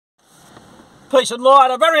Peace and light.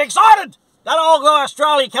 I'm very excited. That old guy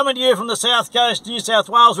Australia coming to you from the south coast, New South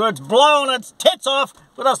Wales, where it's blowing its tits off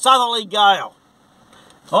with a southerly gale.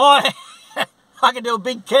 I can do a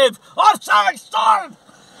big Kev. I'm so excited.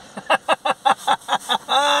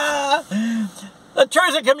 The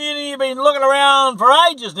truther community have been looking around for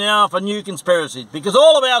ages now for new conspiracies because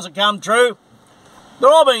all of ours have come true. They're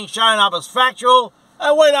all being shown up as factual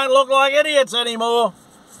and we don't look like idiots anymore.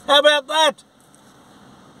 How about that?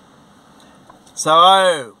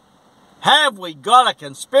 So, have we got a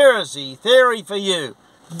conspiracy theory for you?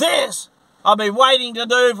 This I've been waiting to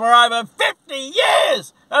do for over 50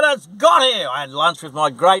 years and it's got here. I had lunch with my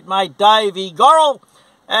great mate Dave E. Gorrell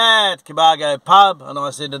at Cabargo Pub, and I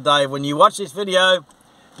said to Dave, when you watch this video,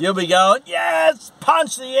 you'll be going, yes,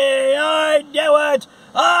 punch the air, I knew it,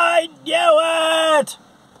 I knew it.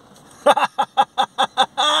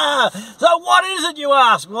 So what is it, you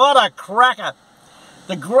ask? What a cracker.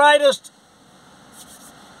 The greatest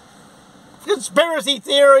conspiracy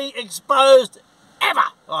theory exposed ever.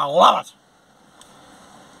 I love it.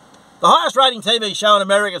 The highest rating TV show in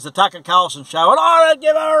America is the Tucker Carlson Show, and I don't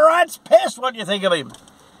give a rat's piss what you think of him.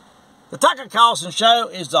 The Tucker Carlson Show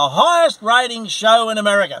is the highest rating show in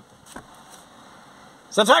America.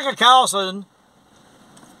 So Tucker Carlson,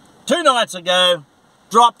 2 nights ago,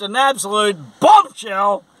 dropped an absolute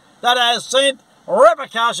bombshell that has sent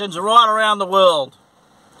repercussions right around the world.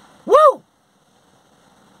 Woo!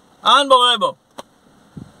 Unbelievable.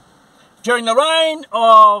 During the reign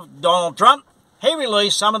of Donald Trump, he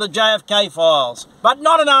released some of the JFK files, but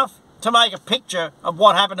not enough to make a picture of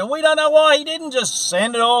what happened. And we don't know why he didn't just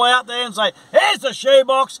send it all out there and say, here's the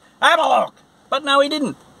shoebox, have a look. But no, he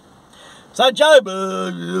didn't. So Joe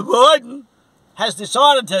Biden has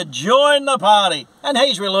decided to join the party, and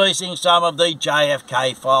he's releasing some of the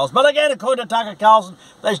JFK files. But again, according to Tucker Carlson,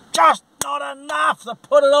 there's just not enough to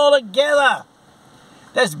put it all together.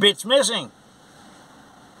 There's bits missing.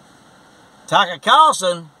 Tucker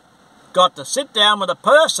Carlson got to sit down with a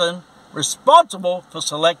person responsible for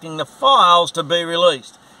selecting the files to be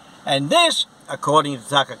released. And this, according to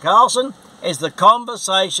Tucker Carlson, is the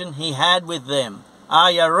conversation he had with them.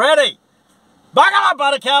 Are you ready? Buckle up,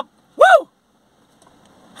 Buttercup! Woo!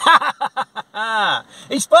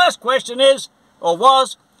 His first question is, or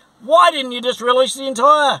was, why didn't you just release the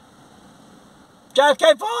entire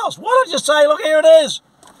JFK files? Why don't you say, look, here it is.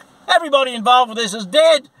 Everybody involved with this is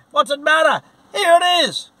dead. What's it matter? Here it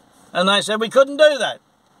is. And they said we couldn't do that.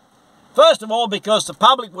 First of all, because the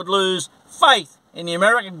public would lose faith in the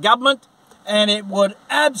American government and it would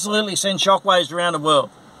absolutely send shockwaves around the world.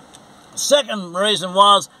 Second reason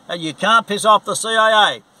was that you can't piss off the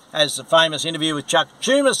CIA. As the famous interview with Chuck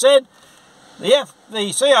Schumer said,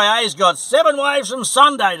 the CIA's got 7 waves from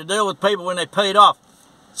Sunday to deal with people when they're peed off.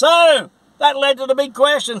 So, that led to the big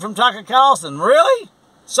question from Tucker Carlson. Really?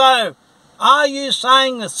 So, are you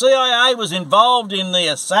saying the CIA was involved in the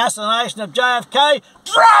assassination of JFK?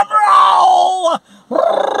 Drum roll!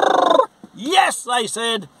 Yes, they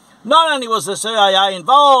said. Not only was the CIA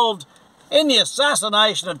involved in the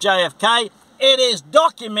assassination of JFK, it is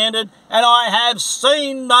documented, and I have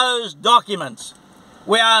seen those documents.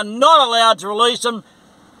 We are not allowed to release them.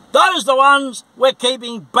 Those are the ones we're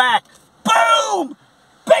keeping back. Boom!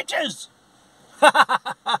 Bitches!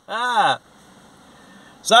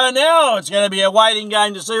 So now it's going to be a waiting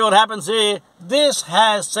game to see what happens here. This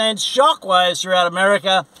has sent shockwaves throughout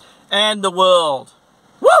America and the world.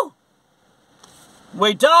 Woo!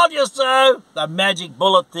 We told you so. The magic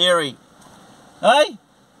bullet theory. Hey?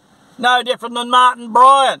 No different than Martin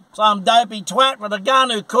Bryant, some dopey twat with a gun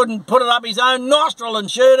who couldn't put it up his own nostril and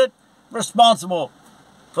shoot it, responsible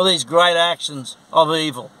for these great actions of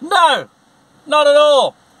evil. No, not at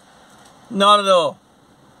all. Not at all.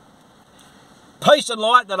 Peace and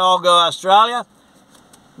light, that old guy Australia.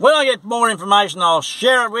 When I get more information, I'll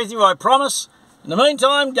share it with you, I promise. In the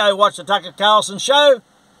meantime, go watch the Tucker Carlson Show,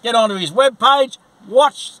 get onto his webpage,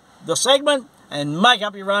 watch the segment, and make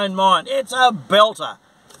up your own mind. It's a belter.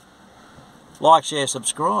 Like, share,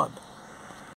 subscribe.